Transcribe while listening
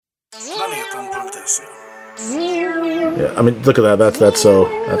Yeah, I mean, look at that. That's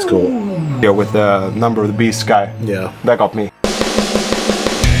cool. Yeah, with the Number of the Beast guy. Yeah. That got me.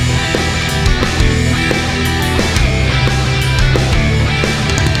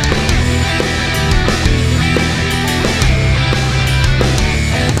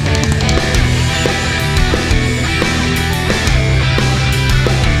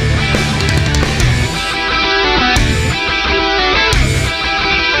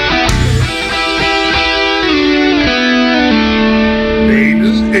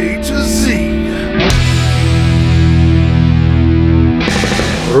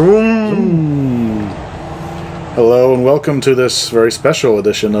 Hello and welcome to this very special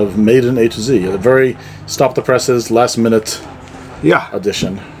edition of Maiden A to Z, a very stop the presses, last minute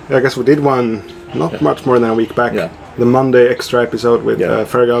edition. I guess we did one not much more than a week back. Yeah. The Monday extra episode with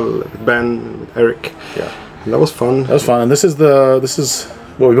Fergal, with Ben, with Eric. Yeah, And that was fun. that was fun, and this is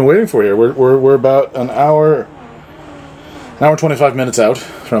what we've been waiting for here. We're about an hour and 25 minutes out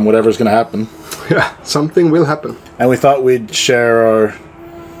from whatever's going to happen. Yeah, something will happen. And we thought we'd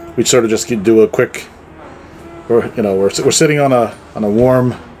we'd sort of just do a quick. We're sitting on a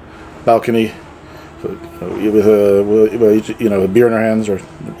warm balcony with a beer in our hands, or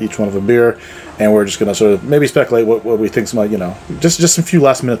each one of a beer, and we're just going to sort of maybe speculate what we think might, just a few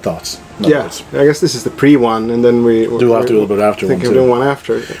last minute thoughts. Yeah, I guess this is the pre one, and then we'll have to do a little bit after one too. too. Doing one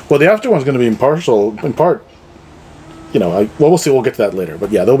after. Well, the after one's going to be in part. We'll see. We'll get to that later.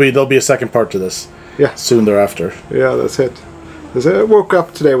 But yeah, there'll be a second part to this. Yeah. Soon thereafter. Yeah, that's it. I woke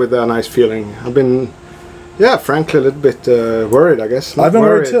up today with a nice feeling. I've been. Yeah, frankly, a little bit worried, I guess. I've been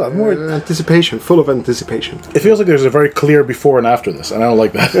worried too. I'm worried. Anticipation, full of anticipation. It feels like there's a very clear before and after this, and I don't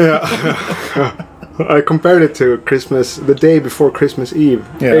like that. Yeah. I compared it to Christmas, the day before Christmas Eve,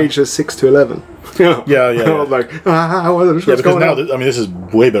 ages 6 to 11. Yeah. I was like, what's because going now, on? this is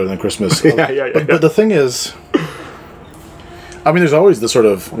way better than Christmas. Yeah. But the thing is, there's always the sort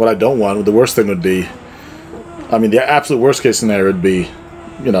of, what I don't want, the worst thing would be, the absolute worst case scenario would be,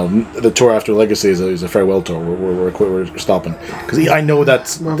 the tour after Legacy is a farewell tour. We're stopping. Because I know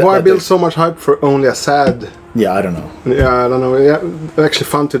that's... Why build so much hype for only a sad... Yeah, I don't know. Yeah, I don't know. Yeah, actually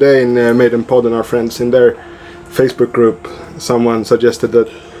fun today in Maiden Pod and our friends in their Facebook group, someone suggested that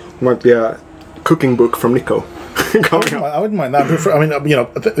there might be a cooking book from Nico. I wouldn't mind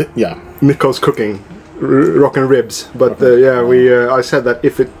that. Yeah. Nico's cooking. Rockin' ribs. But I said that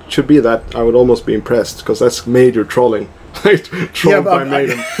if it should be that, I would almost be impressed, because that's major trolling. Trolled by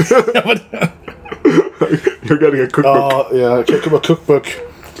Maiden. You're getting a cookbook.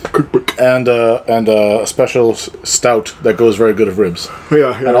 A cookbook. And a special stout that goes very good with ribs.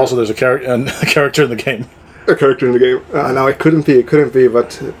 Yeah. And also there's a character in the game. A character in the game. No, it couldn't be,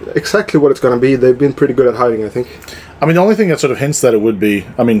 but exactly what it's going to be, they've been pretty good at hiding, I think. The only thing that sort of hints that it would be,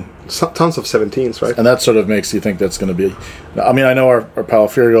 tons of 17s, right? And that sort of makes you think that's going to be... I know our pal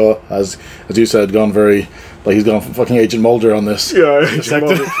Fergal has, as you said, gone very... he's gone fucking Agent Mulder on this. Yeah, Agent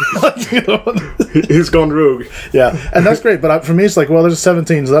Mulder. He's gone rogue. Yeah, and that's great, but for me it's like, well, there's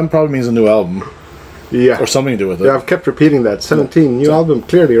 17, so that probably means a new album. Yeah. Or something to do with it. Yeah, I've kept repeating that. 17, new album,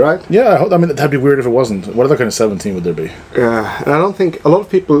 clearly, right? Yeah, that'd be weird if it wasn't. What other kind of 17 would there be? Yeah, and I don't think a lot of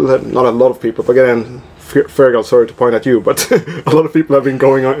people, not a lot of people, but again, Fergal, sorry to point at you, but a lot of people have been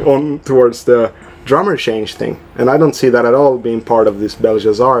going on towards the drummer change thing, and I don't see that at all being part of this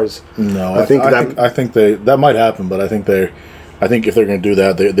Belshazzars. No, I think that might happen, but I think if they're going to do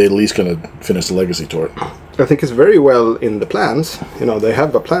that, they're at least going to finish the Legacy tour. I think it's very well in the plans. They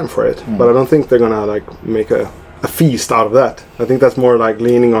have a plan for it, but I don't think they're going to make a feast out of that. I think that's more like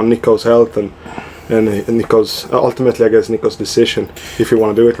leaning on Nico's health and Nico's, ultimately, I guess, Nico's decision if you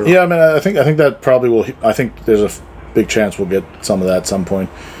want to do it or not. Yeah, I think that probably will. I think there's a big chance we'll get some of that at some point.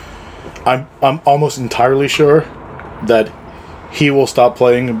 I'm almost entirely sure that he will stop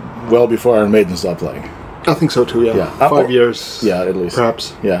playing well before Iron Maiden stop playing. I think so too. Yeah. 5 years. Yeah, at least.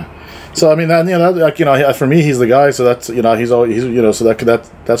 Perhaps. Yeah. So for me, he's the guy. So that's he's always so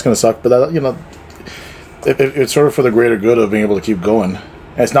that's going to suck. But that it's sort of for the greater good of being able to keep going.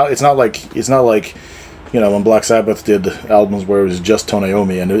 And it's not like when Black Sabbath did albums where it was just Tony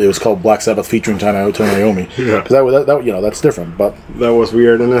Iommi, and it was called Black Sabbath featuring Tony Iommi. Yeah. Because that's different. But that was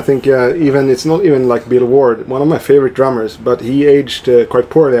weird, and I think it's not even like Bill Ward, one of my favorite drummers, but he aged quite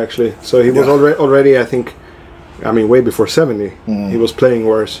poorly actually. So he was already, I think, way before 70. He was playing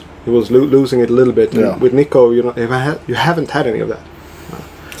worse. He was losing it a little bit. Yeah. And with Nico, you haven't had any of that.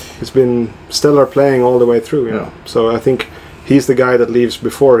 It's been stellar playing all the way through. So I think he's the guy that leaves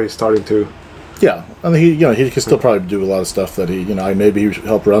before he's starting to. Yeah, and he can still probably do a lot of stuff that maybe he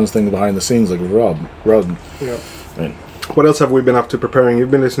help runs things behind the scenes like with Rob. Yeah. What else have we been up to preparing?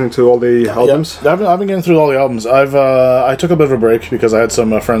 You've been listening to all the albums? Yeah, I've been getting through all the albums. I took a bit of a break because I had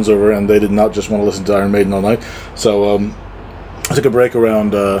some friends over and they did not just want to listen to Iron Maiden all night. So I took a break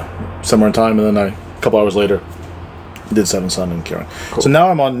around Summer in Time, and then a couple hours later did Seven Son and Kieran. Cool. So now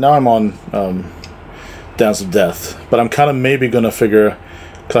I'm on Dance of Death, but I'm kind of maybe gonna figure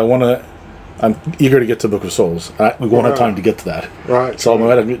because I'm eager to get to Book of Souls. We won't have time to get to that, right? So I'm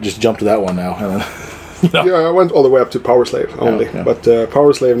gonna just jump to that one now. And then, Yeah, I went all the way up to Power Slave only, but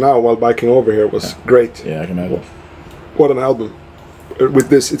Power Slave now, while biking over here, was great. Yeah, I can imagine. What an album! With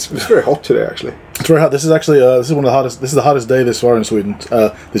this, it's very hot today, actually. It's very hot. This is actually this is one of the hottest. This is the hottest day this far in Sweden.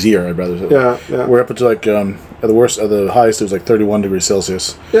 This year, I'd rather say. Yeah. We're up to like at the highest it was like 31 degrees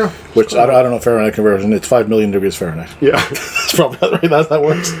Celsius. Yeah. Which I don't know Fahrenheit conversion. It's 5 million degrees Fahrenheit. Yeah. That's probably right. That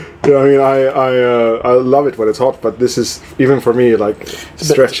works. Yeah, I mean, I love it when it's hot, but this is even for me like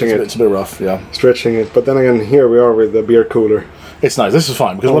stretching it. It's a bit rough. Yeah. Stretching it, but then again, here we are with the beer cooler. It's nice. This is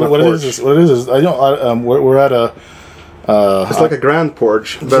fine because what it is we're at a. It's like a grand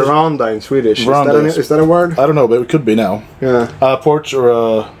porch, veranda in Swedish. Is that a word? I don't know, but it could be now. Yeah. Porch or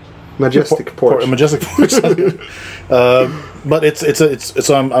a majestic porch. A majestic porch. But it's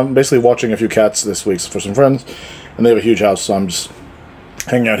I'm basically watching a few cats this week for some friends, and they have a huge house, so I'm just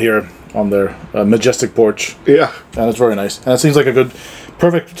hanging out here on their majestic porch. Yeah. And it's very nice, and it seems like a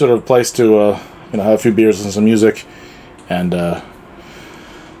perfect sort of place to have a few beers and some music, and and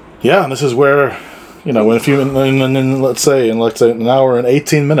this is where. In let's say an hour and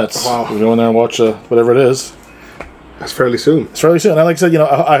 18 minutes, we go in there and watch whatever it is. That's fairly soon. It's fairly soon. And like I said,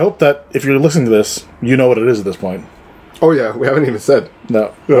 I hope that if you're listening to this, you know what it is at this point. Oh yeah, we haven't even said.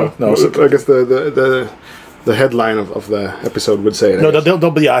 No. I guess the headline of the episode would say it. No, I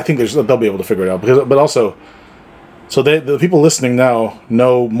think they'll be able to figure it out but also, so the people listening now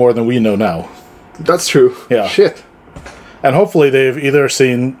know more than we know now. That's true. Yeah. Shit. And hopefully they've either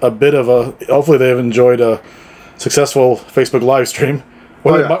seen hopefully they've enjoyed a successful Facebook live stream,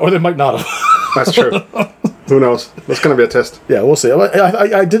 or they might not have. That's true. Who knows? That's going to be a test. Yeah, we'll see.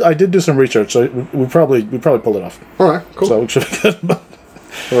 I did do some research, so we probably pulled it off. All right, cool. So it should be good.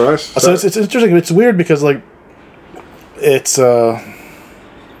 All right. So it's interesting. It's weird because it's I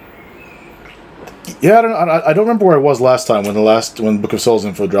don't remember where I was last time when Book of Souls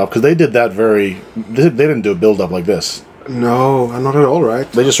info dropped, because they did that they didn't do a build up like this. No, not at all, right?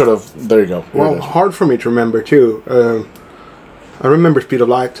 They just sort of, there you go. Well, hard for me to remember, too. I remember Speed of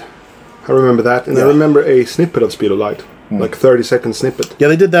Light. I remember that. And I remember a snippet of Speed of Light. Like 30-second snippet. Yeah,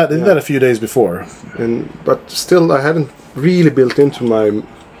 they did that. They did that a few days before. But still, I hadn't really built into my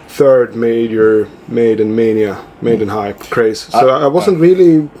third major Maiden hype craze. So I wasn't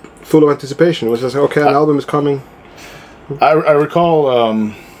really full of anticipation. It was just, okay, an album is coming. I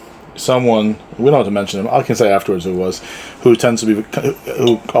recall... someone, we don't have to mention him, I can say afterwards who it was, who tends to be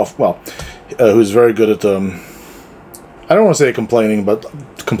who's very good at I don't want to say complaining, but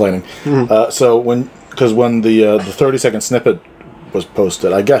complaining. So when the 30-second snippet was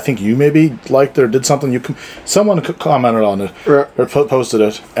posted, I think you maybe liked it or did something, someone commented on it, or posted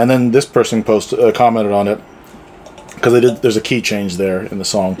it, and then this person commented on it, because there's a key change there in the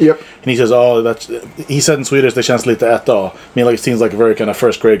song. Yep. And he says, he said in Swedish, det känns lite ett dag. I mean, like, it seems like a very kind of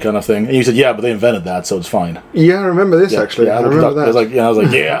first grade kind of thing. And you said, yeah, but they invented that, so it's fine. Yeah, I remember this, actually. Yeah, I remember that. I was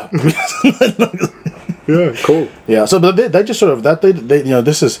like, yeah. Yeah, cool. Yeah, so but they just sort of, they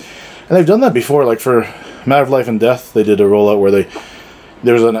this is, and they've done that before, like for Matter of Life and Death, they did a rollout where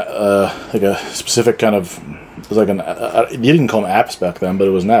there was like a specific kind of, it was like you didn't call them apps back then, but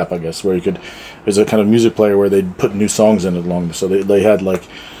it was an app, I guess, where there's a kind of music player where they'd put new songs in it so they had like,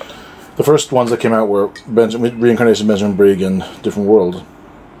 the first ones that came out were Reincarnation of Benjamin Brigg and Different World.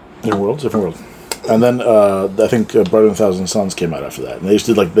 And then I think Brighter Than a Thousand Suns came out after that, and they just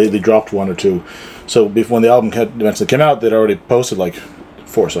did they dropped one or two. So when the album eventually came out, they'd already posted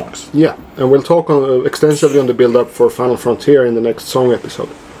 4 songs. Yeah, and we'll talk extensively on the build-up for Final Frontier in the next song episode.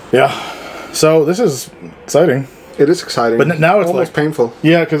 Yeah, so this is exciting. It is exciting, but now it's almost painful.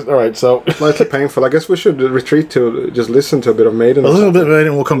 Yeah, because alright, so slightly painful. I guess we should retreat to just listen to a bit of Maiden. A little bit of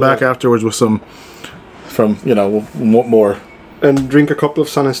Maiden. We'll come back afterwards with some more. And drink a couple of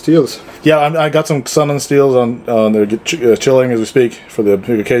Sun and Steels. Yeah, I got some Sun and Steels on they're chilling as we speak for the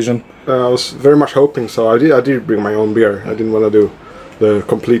big occasion. I was very much hoping so. I did bring my own beer. I didn't want to do the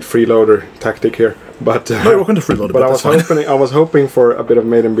complete freeloader tactic here, but no, you're welcome to freeload. But I was hoping for a bit of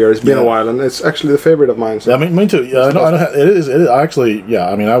Maiden beer. It's been a while, and it's actually the favorite of mine. So. Yeah, me too. Yeah, I know. It is actually. Yeah,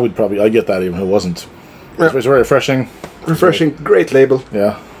 I mean, I get that even if it wasn't. It's very refreshing. Refreshing, great label.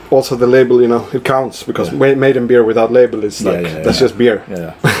 Yeah. also the label, it counts because maiden beer without label is like that's just beer.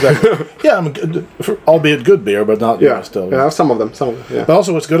 Yeah, exactly. Yeah, I mean, albeit good beer, but not still. Yeah, some of them. Yeah. But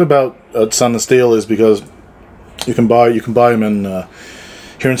also, what's good about Sun and Steel is because you can buy them in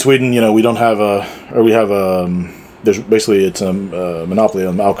here in Sweden. We don't have we have there's basically it's a monopoly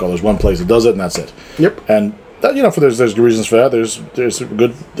on alcohol. There's one place that does it, and that's it. Yep. And that, there's reasons for that. There's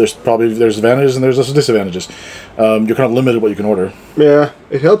advantages and there's also disadvantages. You're kind of limited what you can order. Yeah,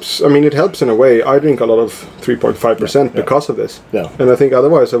 it helps. I mean, it helps in a way. I drink a lot of 3.5% because of this. Yeah. And I think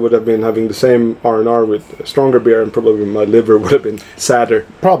otherwise I would have been having the same R&R with stronger beer, and probably my liver would have been sadder.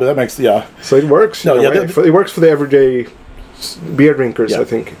 Probably that makes So it works. It works for the everyday beer drinkers. I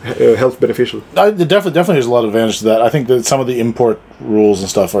think health beneficial. Definitely, there's a lot of advantage to that. I think that some of the import rules and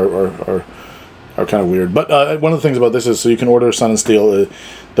stuff are kind of weird. But one of the things about this is, so you can order Sun and Steel.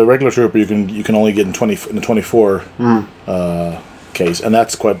 The regular Trooper you can only get in the 24 case, and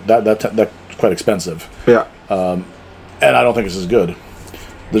that's quite expensive. Yeah. And I don't think it's as good.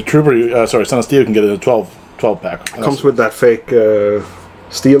 The Trooper, Sun and Steel, you can get in a 12 pack. Comes with that fake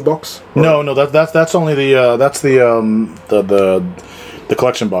steel box. Or? No, that's only the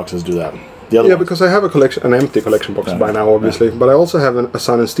collection boxes do that. Because I have an empty collection box by now, obviously. Yeah. But I also have a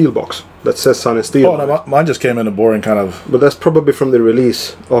Sun and Steel box that says Sun and Steel. Oh, no, mine just came in a boring kind of... But that's probably from the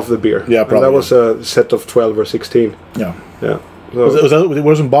release of the beer. Yeah, probably. And that was a set of 12 or 16. Yeah. Yeah. So,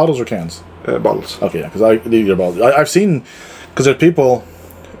 was it in bottles or cans? Bottles. Okay, yeah, because I need your bottles. I've seen... Because there's people,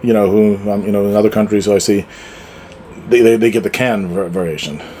 who, in other countries who I see, they get the can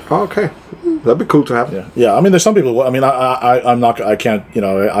variation. Oh, okay. That'd be cool to have. Yeah. I mean, there's some people... I mean, I'm not... I can't...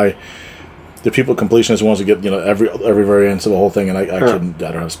 The people completionists who wants to get every variant of the whole thing, and I don't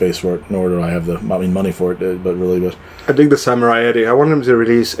have space for it, nor do I have the money for it. But I dig the Samurai Eddie. I want them to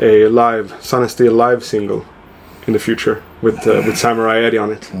release a live Sun and Steel live single in the future with Samurai Eddie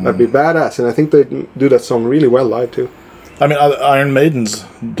on it. That'd be badass, and I think they do that song really well live too. I mean, Iron Maidens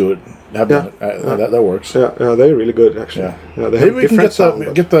do it. Have done it. That works. Yeah, they're really good actually. Yeah, maybe we can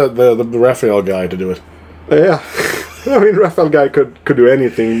get the Raphael guy to do it. Yeah. I mean, Raphael guy could do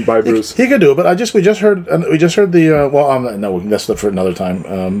anything by Bruce. He could do it, but we just heard the no, that's for another time.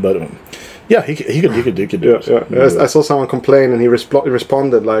 But he could do it. Yeah. I saw someone complain, and he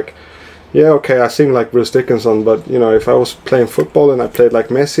responded like, "Yeah, okay, I sing like Bruce Dickinson, but if I was playing football and I played like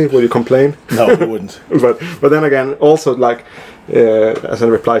Messi, would you complain?" No, I wouldn't. but then again, also like as a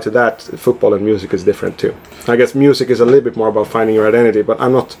reply to that, football and music is different too. I guess music is a little bit more about finding your identity, but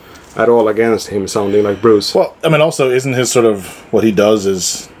I'm not at all against him sounding like Bruce. Well, I mean, also, isn't his sort of what he does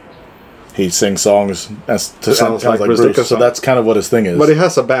is he sings songs sounds like Bruce Dickinson. So that's kind of what his thing is. But he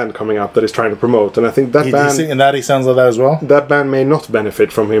has a band coming up that he's trying to promote, and I think that he sounds like that as well. That band may not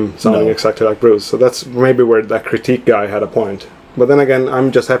benefit from him sounding exactly like Bruce. So that's maybe where that critique guy had a point. But then again,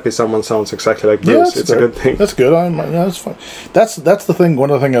 I'm just happy someone sounds exactly like Bruce. It's fair. A good thing. That's good. That's fine. That's the thing. One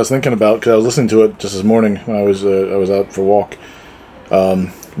of the things I was thinking about, because I was listening to it just this morning when I was out for a walk.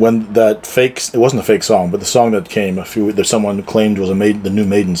 When that it wasn't a fake song, but the song that came that someone claimed was the new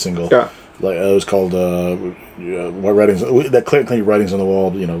Maiden single. Yeah. Like it was called What Writings, that clearly Writings on the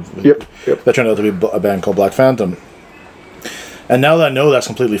Wall. Yep. That turned out to be a band called Black Phantom. And now that I know that's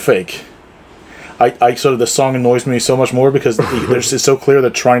completely fake, I sort of, the song annoys me so much more because it's so clear they're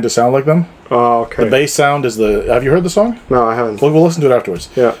trying to sound like them. Oh, okay. The bass sound is have you heard the song? No, I haven't. We'll listen to it afterwards.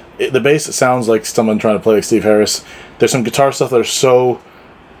 Yeah. The bass sounds like someone trying to play like Steve Harris. There's some guitar stuff that are so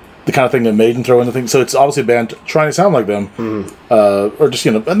the kind of thing that Maiden throw in the thing. So it's obviously a band trying to sound like them, or just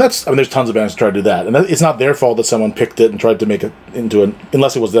and that's there's tons of bands that try to do that, and it's not their fault that someone picked it and tried to make it into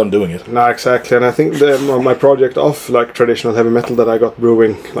unless it was them doing it. No, exactly, and I think my project of like traditional heavy metal that I got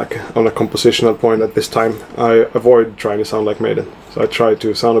brewing like on a compositional point at this time, I avoid trying to sound like Maiden. So I try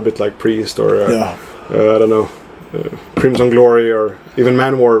to sound a bit like Priest or I don't know, Crimson Glory or even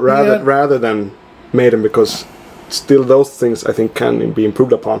Manowar rather than Maiden, because still those things I think can be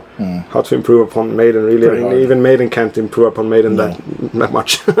improved upon. How to improve upon Maiden, really. Even Maiden can't improve upon Maiden that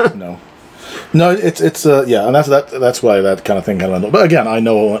much. No, it's and that's why that kind of thing kind of. But again, I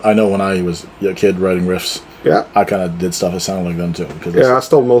know when I was a kid writing riffs, I kind of did stuff that sounded like them too. I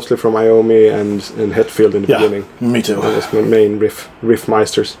stole mostly from Iommi and Hetfield in the beginning. Me too. That was my main riff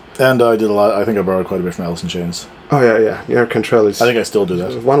meisters. And I did a lot. I think I borrowed quite a bit from Alice in Chains. Oh yeah, Cantrell is. I think I still do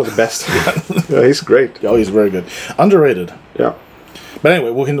that. One of the best. Yeah, he's great. Oh, he's very good. Underrated. Yeah. But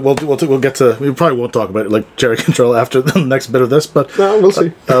anyway, we'll get to. We probably won't talk about it like Jerry Cantrell after the next bit of this, but no, we'll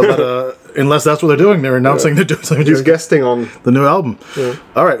see. But unless that's what they're doing, they're announcing they're doing something. He's guesting on the new album. Yeah.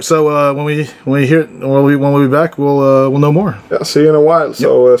 All right, so when we hear it, when we be back, we'll know more. Yeah, see you in a while.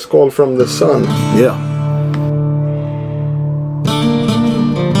 So Skål from the sun. Yeah.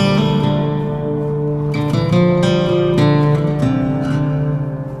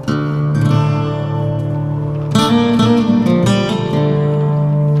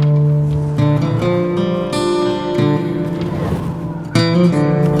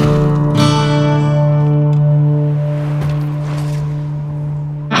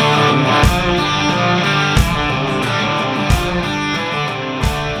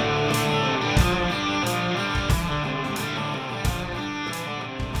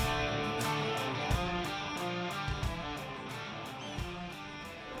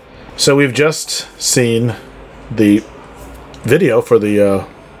 So we've just seen the video for the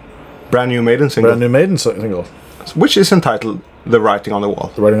brand new Maiden single, single, which is entitled "The Writing on the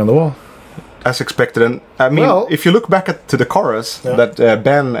Wall." The Writing on the Wall. As expected, and I mean, Well, if you look back to the chorus that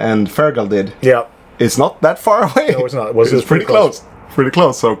Ben and Fergal did, Yeah. it's not that far away. No, it's not. It's pretty close. Pretty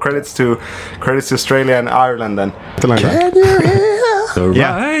close. So credits to Australia and Ireland then. Can you hear the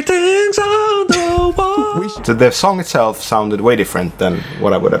writings on the wall? So the song itself sounded way different than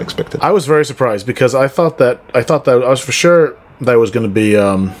what I would have expected. I was very surprised because I thought that I was for sure that was going to be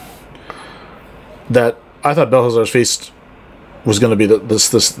that I thought Balthazar's Feast was going to be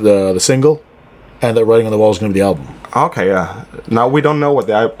the single, and that Writing on the Wall is going to be the album. Okay, yeah. Now we don't know what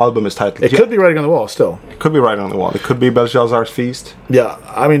the album is titled. It could be Writing on the Wall still. It could be Writing on the Wall. It could be Belshazzar's Feast. Yeah,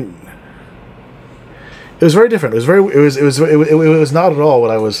 I mean, it was very different. It was not at all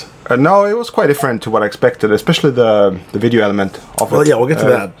what I was. No, it was quite different to what I expected, especially the video element of it. Well, yeah, we'll get to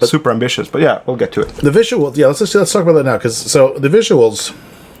that. But super ambitious, but yeah, we'll get to it. the visuals, yeah, let's talk about that now because the visuals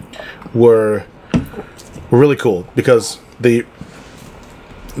were really cool because the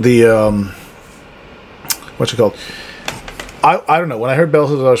what's it called? I don't know. When I heard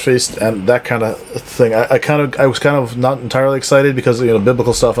Belshazzar's Feast and that kind of thing, I was kind of not entirely excited because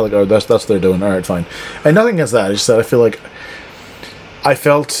biblical stuff. I like, oh, that's what they're doing. All right, fine. And nothing against that. It's just that I feel like I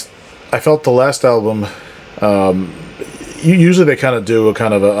felt the last album. Usually they kind of do a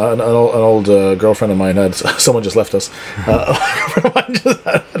kind of an old girlfriend of mine had someone just left us. Just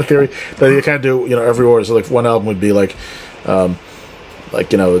had a theory that they kind of do every order. So like one album would be like kind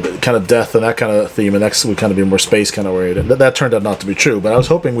of death and that kind of theme, and next would kind of be more space kind of oriented. That turned out not to be true, but I was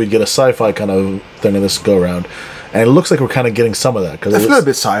hoping we'd get a sci-fi kind of thing in this go around, and it looks like we're kind of getting some of that because it's a little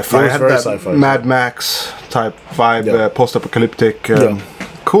bit sci-fi. It It was had very that sci-fi. Mad Max type vibe, Yeah. post-apocalyptic,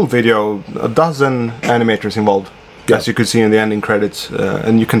 cool video. A dozen animators involved, as you could see in the ending credits,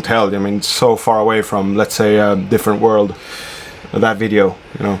 and you can tell. I mean, it's so far away from, let's say, a different world. That video,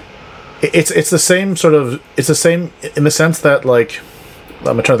 It's the same sort of. It's the same in the sense that like.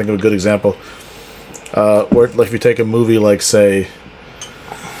 I'm trying to think of a good example. Where, like, if you take a movie like, say,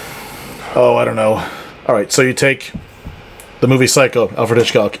 I don't know. All right, so you take the movie Psycho, Alfred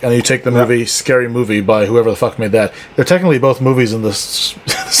Hitchcock, and you take the movie Scary Movie by whoever the fuck made that. They're technically both movies in this,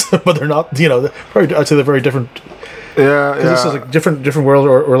 but they're not. I'd say they're very different. Yeah. This is like different world,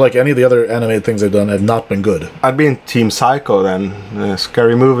 or like any of the other animated things they've done have not been good. I'd be in Team Psycho then.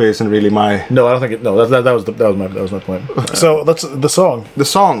 Scary Movie isn't really my. No, I don't think it. No, that was my point. So that's the song. The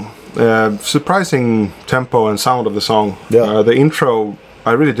song, surprising tempo and sound of the song. Yeah. The intro,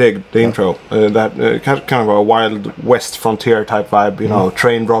 I really dig the intro. That kind of a Wild West frontier type vibe.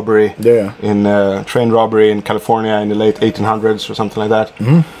 Train robbery. Yeah. Train robbery in California in the late 1800s or something like that.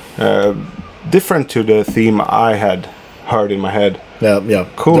 Different to the theme I had heard in my head. Yeah.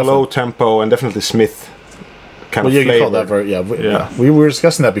 Cool, Definitely. low tempo, and definitely Smith kind of You flavor. call that very We were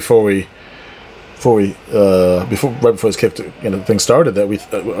discussing that before right before this thing started, that we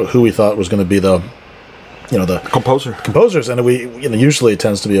who we thought was going to be the composers, and we usually it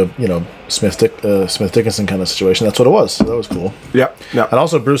tends to be a Smith Dickinson kind of situation. That's what it was. So that was cool. Yeah. And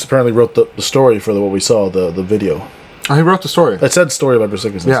also Bruce apparently wrote the story for what we saw, the video. Oh, he wrote the story. It said story about Bruce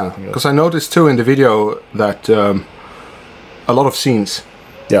Dickinson. Yeah, because I noticed too in the video that a lot of scenes,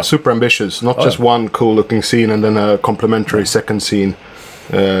 super ambitious. Not just one cool-looking scene and then a complementary second scene.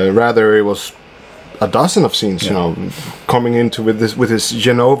 Rather, it was a dozen of scenes. Coming into with this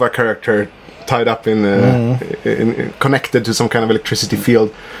Genova character tied up in connected to some kind of electricity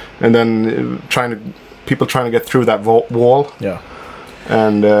field, and then people trying to get through that wall. Yeah,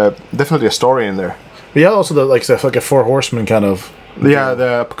 and definitely a story in there. But yeah, also like a Four Horsemen kind of. Yeah,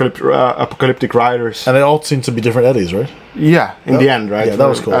 the apocalyptic riders. And they all seem to be different Eddies, right? Yeah, in the end, right? Yeah, that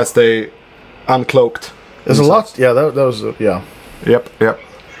was cool. As they uncloaked. There's a lot. Yeah, that was yeah. Yep.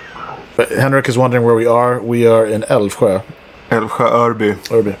 But Henrik is wondering where we are. We are in Älvsjö. Örby.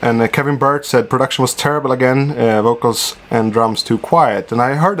 And Kevin Burt said production was terrible again. Vocals and drums too quiet. And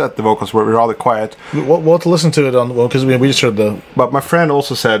I heard that the vocals were rather quiet. We'll have to listen to it on because we just heard the. But my friend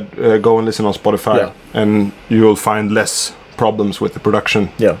also said go and listen on Spotify, and you will find less problems with the production.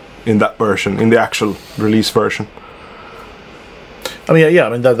 Yeah. In that version, in the actual release version. I mean, yeah. I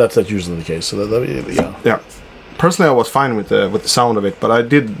mean that's usually the case. So Yeah. Personally, I was fine with the sound of it, but I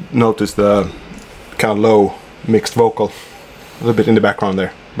did notice the kind of low mixed vocal. A little bit in the background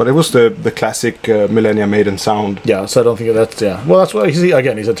there, but it was the classic Millennia Maiden sound. Yeah, so I don't think that's Well, that's why he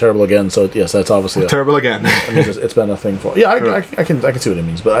said terrible again. So yes, that's obviously terrible again. I mean, it's been a thing for. Yeah, I can see what it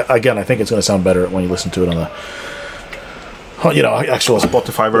means, but I think it's going to sound better when you listen to it on the actual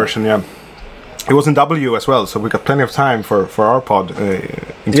Spotify version. Yeah, it was in W as well, so we got plenty of time for our pod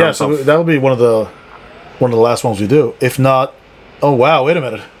in Yeah, terms so of. that'll be one of the last ones we do. If not, oh wow, wait a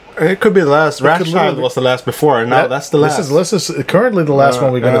minute. It could be the last. could Wrathchild literally- was the last before, and now that's the last. This is currently the last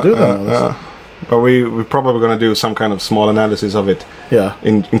one we're going to do. Then, But we're probably going to do some kind of small analysis of it yeah.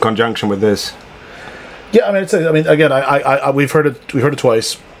 in conjunction with this. Yeah, I mean, again, we've heard it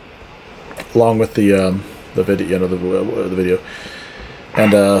twice, along with the video, the video,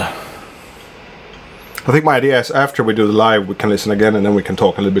 and I think my idea is after we do the live, we can listen again, and then we can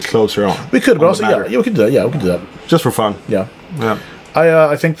talk a little bit closer on. we could, but on also, the matter. yeah, we could do that. Yeah, we could do that. Just for fun. Yeah, Yeah.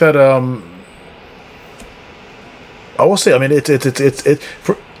 I think that I will say. I mean, it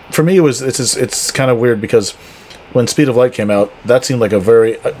for me it's kind of weird because when Speed of Light came out, that seemed like a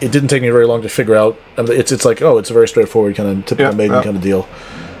very. It didn't take me very long to figure out. I mean, it's like, oh, it's a very straightforward kind of typical Maiden kind of deal.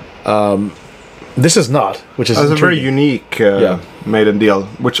 This is not, which is It's a very intriguing. unique Maiden deal,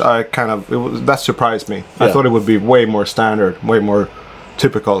 which I that surprised me. I Yeah. thought it would be way more standard, way more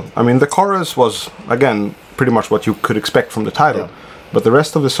typical. I mean, the chorus was, again, pretty much what you could expect from the title. Yeah. But the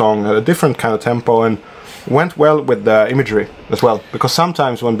rest of the song had a different kind of tempo and went well with the imagery as well. Because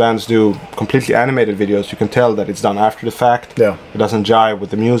sometimes when bands do completely animated videos, you can tell that it's done after the fact. Yeah. It doesn't jive with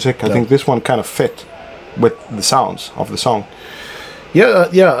the music. I think this one kind of fit with the sounds of the song.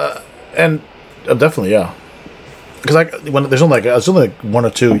 And definitely, yeah. Because there's only like one or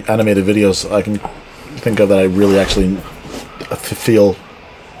two animated videos I can think of that I really actually feel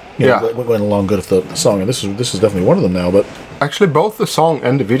went along good with the song, and this is definitely one of them now. But Actually, both the song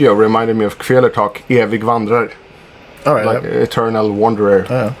and the video reminded me of Kvelertak, Evig vandrar, all right, like Eternal Wanderer.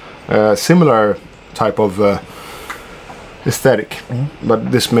 yeah. Similar type of aesthetic,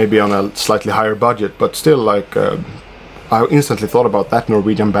 but this may be on a slightly higher budget, but still, like, I instantly thought about that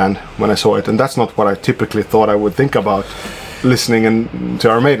Norwegian band when I saw it, and that's not what I typically thought I would think about listening to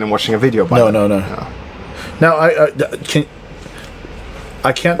Iron Maiden and watching a video by them. No. Now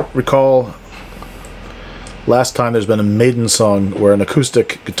I can't recall last time there's been a Maiden song where an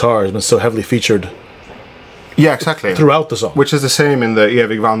acoustic guitar has been so heavily featured Yeah, exactly. throughout the song. Which is the same in the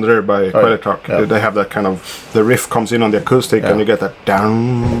Evig vandrar by Kvelertak. yeah. They have that kind of, the riff comes in on the acoustic and you get that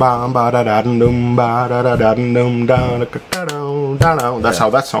down bam ba da da dum ba da da da dum down da. That's how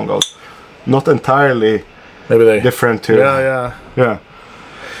that song goes. Not entirely Maybe they different to yeah.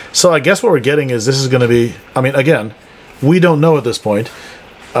 So I guess what we're getting is this is going to be. I mean, again, we don't know at this point.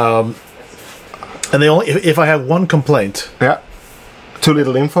 And they only if I have one complaint. Yeah. Too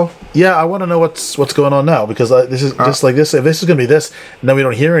little info. Yeah, I want to know what's going on now because this is just like this. If this is going to be this, and then we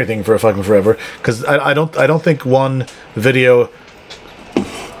don't hear anything for fucking forever. Because I don't think one video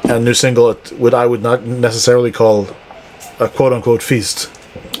and a new single I would not necessarily call a quote unquote feast.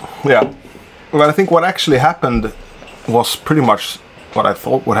 Yeah. Well, I think what actually happened was pretty much what I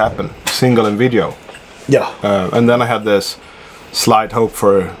thought would happen. Single and video. Yeah. And then I had this slight hope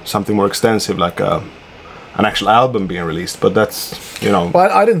for something more extensive, like an actual album being released. But that's, Well,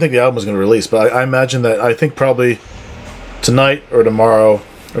 I didn't think the album was going to release, but I imagine that I think probably tonight or tomorrow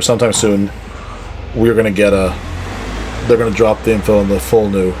or sometime soon we're going to get they're going to drop the info on the full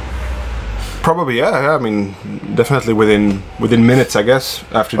new. Probably, yeah. I mean, definitely within minutes, I guess.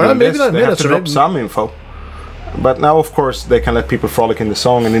 After Well, doing maybe this, not they have minutes, to or drop maybe- some info. But now, of course, they can let people frolic in the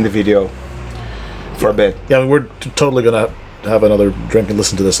song and in the video for a bit. Yeah, I mean, we're totally going to have another drink and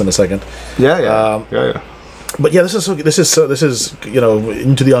listen to this in a second. Yeah. But yeah, this is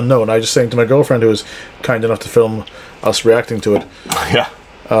into the unknown. I was just saying to my girlfriend, who was kind enough to film us reacting to it. Yeah.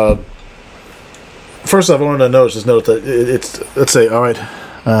 First off, I wanted to just note that it's let's say, all right,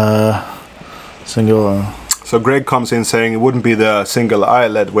 single. So Greg comes in saying it wouldn't be the single I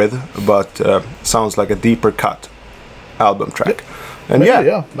led with, but sounds like a deeper cut album track. And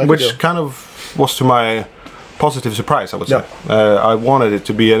Maybe, maybe which do. kind of was to my positive surprise, I would say. Yeah. I wanted it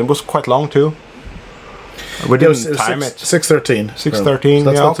to be, and it was quite long too. We didn't time it. 6:13. 6:13.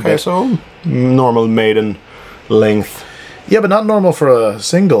 That's Yeah, not too okay. bad. So normal Maiden length. Yeah, but not normal for a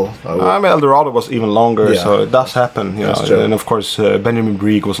single. Eldorado was even longer, Yeah. so it does happen. That's true. And of course, Benjamin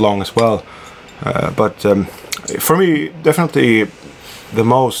Brieg was long as well. But for me, definitely the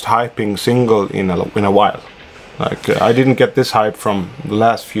most hyping single in a while. Like I didn't get this hype from the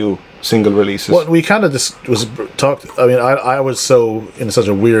last few single releases. Well, we kind of just talked. I mean, I was so in such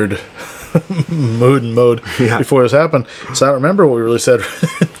a weird mode before this happened, so I don't remember what we really said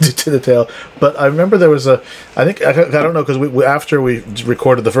to the tail. But I remember there was I don't know because we after we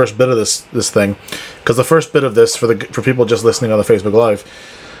recorded the first bit of this thing, because the first bit of this for people just listening on the Facebook Live,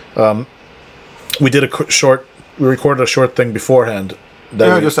 we did we recorded a short thing beforehand.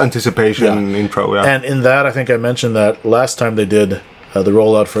 Just anticipation intro. Yeah. And in that, I think I mentioned that last time they did the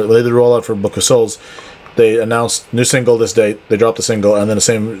rollout for Book of Souls, they announced new single this date. They dropped the single, and then the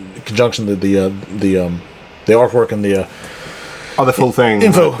same conjunction the artwork and the the full thing.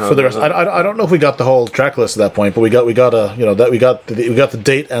 info for the rest. I don't know if we got the whole track list at that point, but we got we got the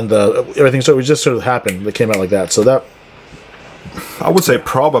date and the everything. So it just sort of happened. It came out like that. So that I would say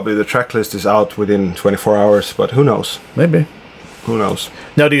probably the track list is out within 24 hours, but who knows? maybe. Who knows?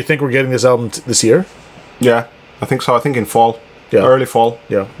 Now, do you think we're getting this album this year? Yeah, I think so. I think in fall. Yeah. Early fall.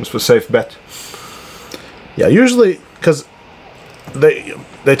 Yeah. This was a safe bet. Yeah, usually because they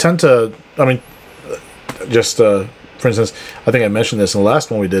tend to. I mean, just for instance, I think I mentioned this in the last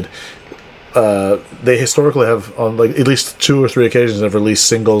one we did. They historically have on like at least 2 or 3 occasions have released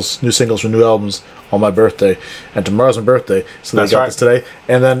new singles for new albums on my birthday, and tomorrow's my birthday, so they That's got right. this today.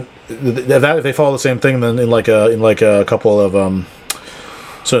 And then if they follow the same thing, then in like a couple of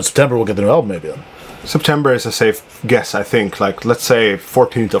so in September we'll get the new album maybe. Then. September is a safe guess, I think. Like, let's say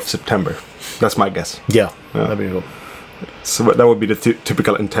 14th of September. That's my guess. Yeah. That'd be cool. So that would be the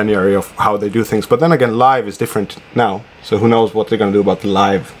typical itinerary of how they do things. But then again, live is different now. So who knows what they're going to do about the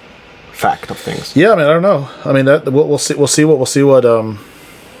live fact of things. Yeah, I mean, I don't know. I mean, that we'll see. We'll see what.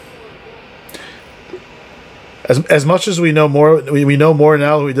 As much as we know more, we know more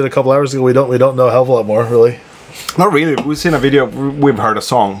now than we did a couple hours ago. We don't know a hell of a lot more, really. Not really. We've seen a video. We've heard a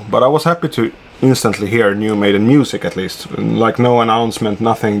song, but I was happy to instantly hear new Maiden music at least. Like no announcement,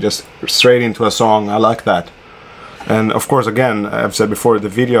 nothing, just straight into a song. I like that. And of course, again, I've said before, the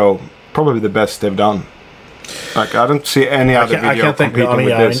video probably the best they've done. Like I don't see any other video I can't think. competing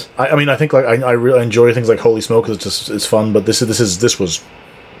with this. I mean, I think like I really enjoy things like Holy Smoke. It's fun, but this was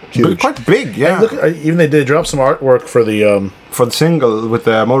huge. But quite big, yeah. And look, even they did drop some artwork for the For the single with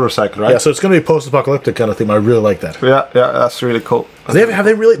the motorcycle, right? yeah. So it's going to be a post-apocalyptic kind of theme. I really like that. Yeah, that's really cool. They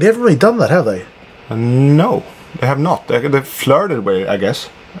haven't really done that, have they? No, they have not. They've flirted with it, I guess,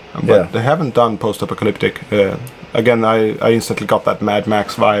 but Yeah. they haven't done post-apocalyptic. Again, I instantly got that Mad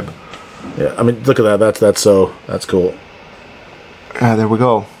Max vibe. Yeah. I mean, look at that. That's cool. There we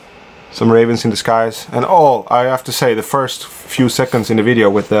go. Some ravens in the skies, and I have to say, the first few seconds in the video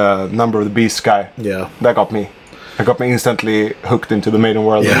with the Number of the Beast guy, Yeah. that got me. It got me instantly hooked into the Maiden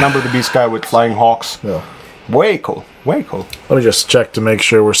world. Yeah. The Number of the Beast guy with flying hawks, Yeah. way cool, way cool. Let me just check to make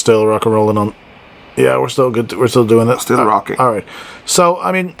sure we're still rock and rolling on. Yeah, we're still good. We're still doing it. Still rocking. All right. So,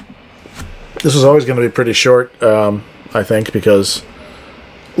 I mean, this was always going to be pretty short, I think, because.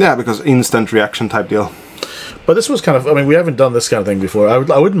 Yeah, because instant reaction type deal. But this was kind of. I mean, we haven't done this kind of thing before. I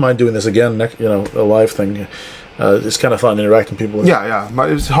wouldn't mind doing this again. A live thing. It's kind of fun interacting with people. Yeah, but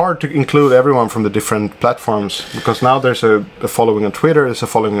it's hard to include everyone from the different platforms because now there's a following on Twitter, there's a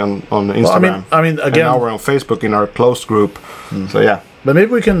following on Instagram. Well, I mean, and again, now we're on Facebook in our closed group. So yeah, but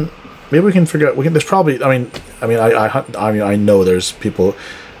maybe we can figure out. There's probably. I know there's people.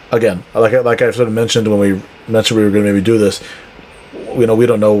 Again, like I sort of mentioned when we mentioned we were going to maybe do this. We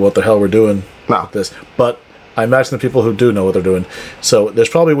don't know what the hell we're doing with this, but I imagine the people who do know what they're doing. So there's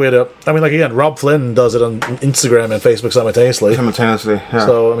probably a way to. I mean, like again, Rob Flynn does it on Instagram and Facebook simultaneously. Yeah.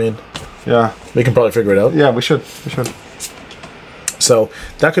 So I mean, yeah, we can probably figure it out. Yeah, we should. So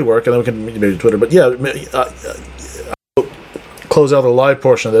that could work, and then we can maybe Twitter. But yeah, close out the live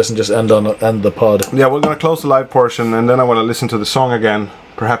portion of this and just end the pod. Yeah, we're gonna close the live portion, and then I want to listen to the song again.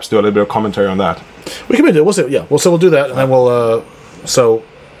 Perhaps do a little bit of commentary on that. We can do it. We'll see. Yeah, we'll do that, and then we'll. So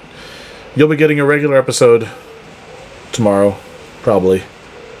you'll be getting a regular episode tomorrow, probably.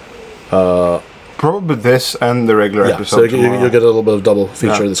 Probably this and the regular episode. So you'll get a little bit of double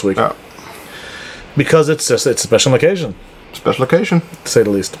feature this week. Yeah. Because it's a special occasion, Special occasion. to say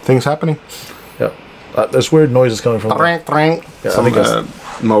the least. Things happening. Yeah. There's weird noises coming from there. Yeah, Some I think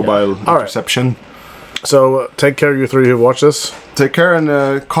that's, mobile All right. reception. So take care, you three who've watched this. Take care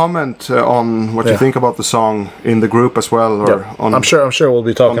and comment on what you think about the song in the group as well, or on. I'm sure we'll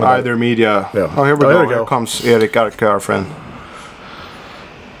be talking on about either media. Yeah. Oh, here we Oh, go. here we go. Here comes Erik Arke, our friend.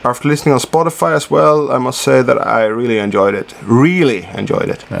 After listening on Spotify as well, I must say that I really enjoyed it. Really enjoyed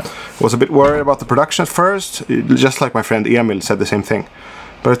it. Yeah. Was a bit worried about the production at first, just like my friend Emil said the same thing.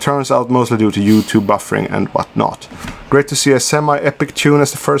 But it turns out mostly due to YouTube buffering and whatnot. Great to see a semi-epic tune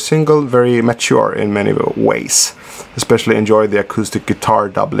as the first single, very mature in many ways. Especially enjoyed the acoustic guitar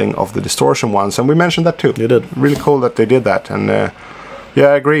doubling of the distortion ones, and we mentioned that too. You did. Really cool that they did that, and yeah,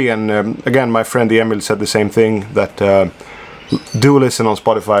 I agree. And again, my friend Emil said the same thing, that do listen on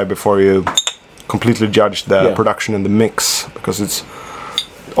Spotify before you completely judge the production and the mix, because it's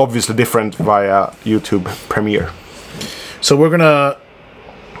obviously different via YouTube Premiere. So we're gonna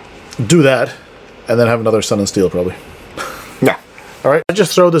do that, and then have another Sun and Steel probably. Yeah. All right. I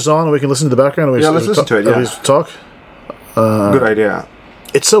just throw this on, and we can listen to the background. And let's listen to it. and we talk. Good idea.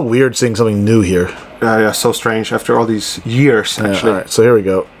 It's so weird seeing something new here. Yeah, so strange after all these years, actually. All right, so here we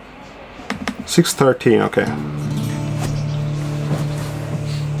go. 613, okay.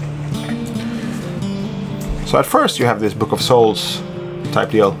 So at first you have this Book of Souls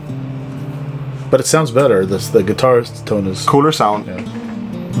type deal. But it sounds better. The guitar tone is Cooler sound, yeah,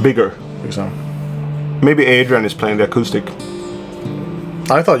 bigger. big sound. Maybe Adrian is playing the acoustic.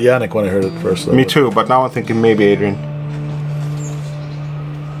 I thought Yannick when I heard it first. Though. Me too, but now I'm thinking maybe Adrian.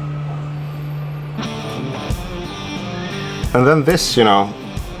 And then this, you know.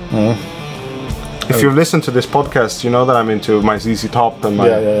 If you've listened to this podcast, you know that I'm into my ZZ Top and my,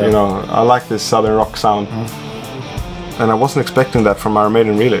 Yeah. you know, I like this southern rock sound. And I wasn't expecting that from Iron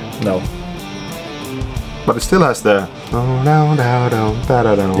Maiden, really. No. But it still has the. Yeah,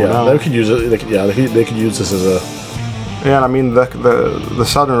 they could use it. They could use this as a. Yeah, I mean the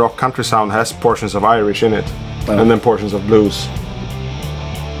southern rock country sound has portions of Irish in it, and then portions of blues.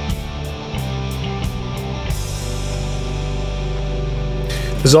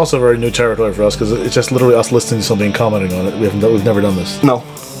 This is also very new territory for us because it's just literally us listening to something and commenting on it. We've never done this. No.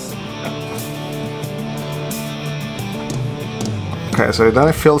 Okay, so then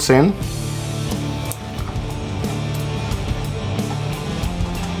it fills in.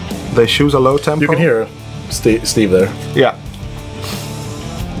 They choose a low tempo. You can hear Steve there. Yeah.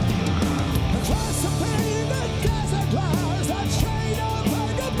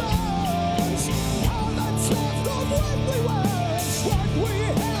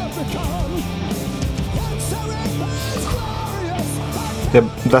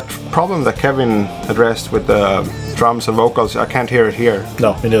 That problem that Kevin addressed with the drums and vocals, I can't hear it here.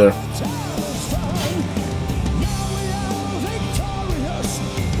 No, me neither.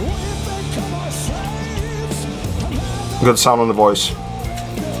 Good sound on the voice.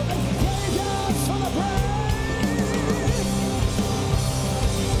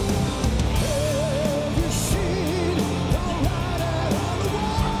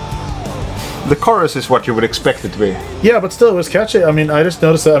 The chorus is what you would expect it to be. Yeah, but still, it was catchy. I mean, I just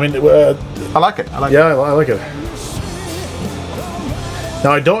noticed that. I mean, I like it. yeah, I like it.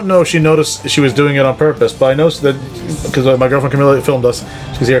 Now, I don't know if she noticed she was doing it on purpose, but I noticed that because my girlfriend Camilla filmed us.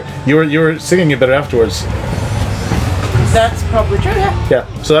 She's here. You were singing it better afterwards. That's probably true, yeah. Yeah,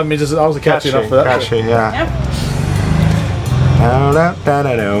 so that means it's obviously catchy enough for that. Catchy, yeah. Yep.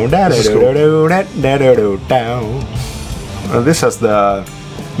 And this has the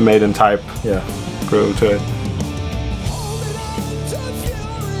Maiden type Yeah. groove to it.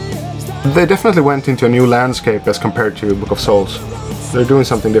 They definitely went into a new landscape as compared to Book of Souls. They're doing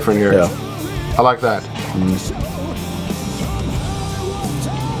something different here. Yeah. I like that.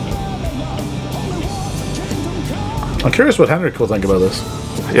 I'm curious what Henrik will think about this.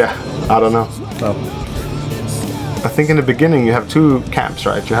 Yeah, I don't know. No. I think in the beginning you have two camps,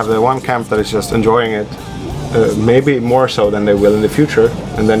 right? You have the one camp that is just enjoying it, maybe more so than they will in the future,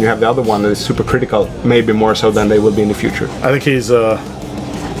 and then you have the other one that is super critical, maybe more so than they will be in the future. I think he's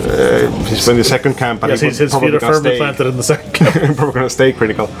He's in the second camp, and yes, his feet are firmly planted in the second camp. Probably gonna stay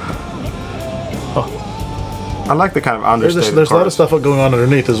critical. I like the kind of understated. There's a lot of stuff going on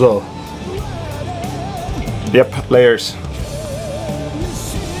underneath as well. Yep, layers.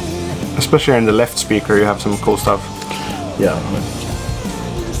 Especially in the left speaker, you have some cool stuff. Yeah.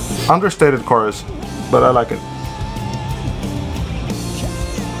 Understated chorus, but I like it.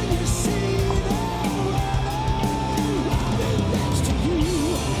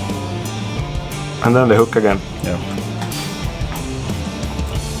 And then the hook again. Yeah.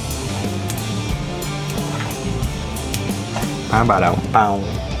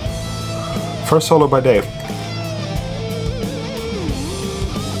 First solo by Dave.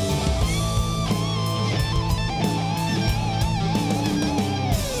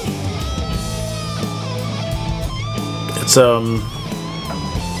 It's no,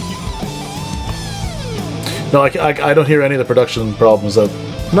 I don't hear any of the production problems that.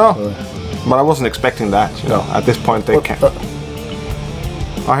 No, but I wasn't expecting that. You know, at this point they can't.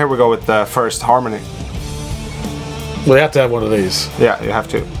 Oh, here we go with the first harmony. Well, they have to have one of these. Yeah, you have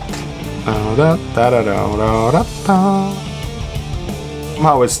to.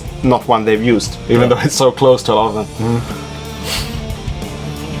 Somehow it's not one they've used, even though it's so close to a lot of them.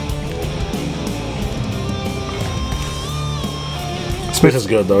 This is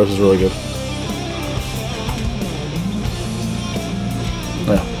good though. This is really good.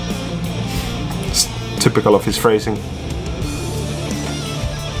 Yeah. It's typical of his phrasing.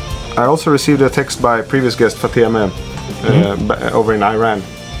 I also received a text by previous guest Fatia Mem over in Iran,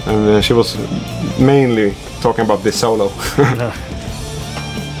 and she was mainly talking about this solo.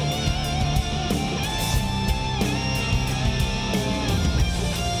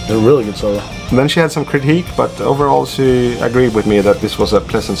 a really good solo. And then she had some critique, but overall she agreed with me that this was a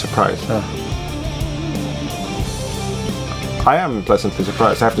pleasant surprise. Yeah. I am pleasantly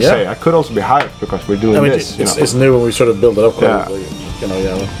surprised, I have to Yeah. say. I could also be hyped because we're doing I mean, this. it's new when we sort of build it up. Yeah. You know,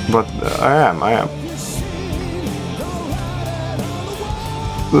 yeah. But I am.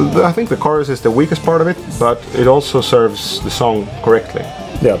 I think the chorus is the weakest part of it, but it also serves the song correctly.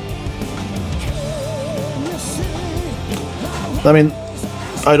 Yeah. I mean,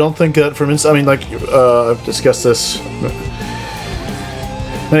 I don't think that from I mean, like I've discussed this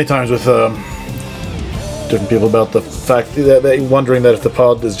many times with different people about the fact that they wondering that if the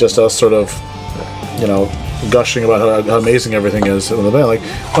pod is just us sort of, you know, gushing about how amazing everything is in the band. Like,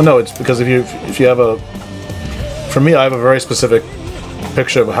 well, no, it's because if you have for me, I have a very specific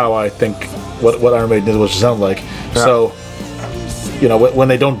picture of how I think what Iron Maiden is, what it sound like. Yeah. So, you know, when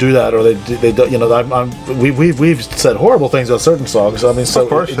they don't do that, or they don't, you know, we've said horrible things about certain songs. I mean, so of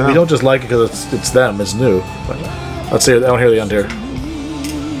course, yeah. we don't just like it because it's them, it's new. But let's see. I don't hear the end here.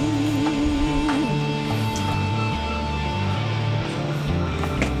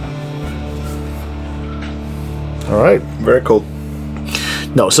 All right. Very cool.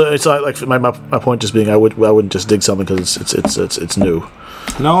 No, so it's like my point just being I wouldn't just dig something because it's new.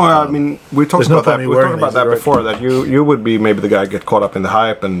 No, I mean we talked There's no about that. point in We wearing talked about these, that right? before. That you would be maybe the guy get caught up in the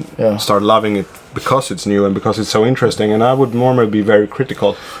hype and Yeah. start loving it because it's new and because it's so interesting. And I would normally be very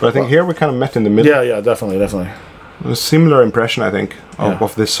critical. But I think here we kind of met in the middle. Yeah, definitely. A similar impression, I think, Yeah.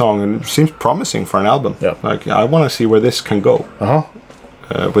 of this song, and it seems promising for an album. Yeah. Like I want to see where this can go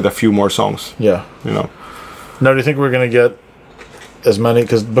with a few more songs. Yeah. You know. Now, do you think we're gonna get as many?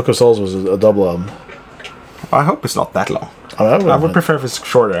 Because Book of Souls was a double album. I hope it's not that long. I I would prefer if it's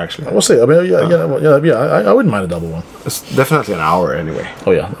shorter, actually. We'll see. I mean, I wouldn't mind a double one. It's definitely an hour anyway.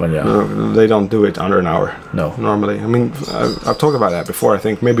 Oh yeah, I mean, yeah. They don't do it under an hour. No. Normally. I mean, I've talked about that before, I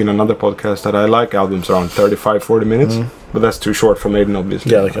think, maybe in another podcast, that I like albums around 35, 40 minutes. But that's too short for Maiden,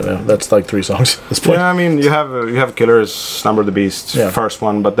 obviously. Yeah, that's like 3 songs at this point. Yeah, I mean, you have Killers, Number of the Beast, Yeah. first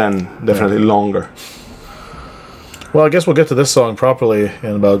one, but then definitely longer. Well, I guess we'll get to this song properly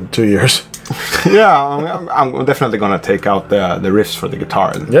in about 2 years. Yeah, I'm definitely gonna take out the riffs for the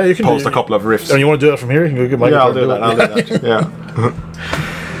guitar and Yeah, you can post a couple of riffs. And you want to do that from here? You can go get my Yeah, guitar I'll do that. and I'll do that.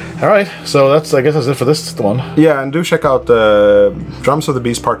 Yeah. All right, so I guess that's it for this one. Yeah, and do check out Drums of the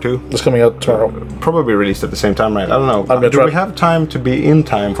Beast Part 2. It's coming out tomorrow. Probably released at the same time, right? I don't know. I'm gonna Do try- we have time to be in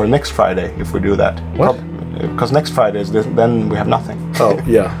time for next Friday if we do that? What? Because next Friday is then we have nothing. Oh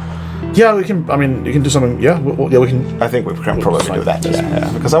yeah, yeah. We can. I mean, you can do something. Yeah, we can. I think we can probably fine. do that.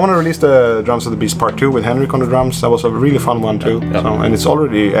 Yeah. Because I want to release the Drums of the Beast Part 2 with Henrik on the drums. That was a really fun one too. Yeah. So, and it's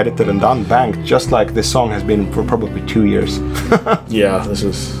already edited and done, banked, just like this song has been for probably 2 years. Yeah, this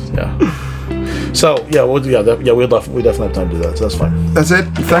is So we definitely have time to do that. So that's fine. That's it.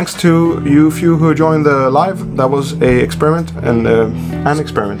 Thanks to you few who joined the live. That was a experiment and an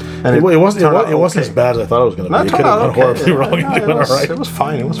experiment. And It wasn't. turned out It wasn't okay. as bad as I thought it was going to No, be. it It could turned have out gone okay. horribly wrong and Yeah, it went all right. It was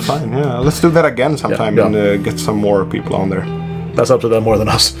fine. It was fine. Yeah, let's do that again sometime Yeah. and get some more people on there. That's up to them more than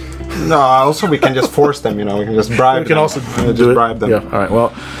us. No, also we can just force them. You know, we can just bribe. We can them. also Just do it. bribe them. Yeah. All right.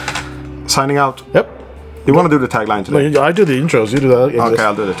 Well. Signing out. Yep. You want to do the tagline today? No, I do the intros. You do that. Okay,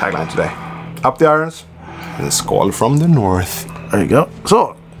 I'll do the tagline today. Up the irons. And Skål from the north. There you go.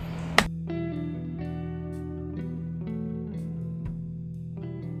 Så.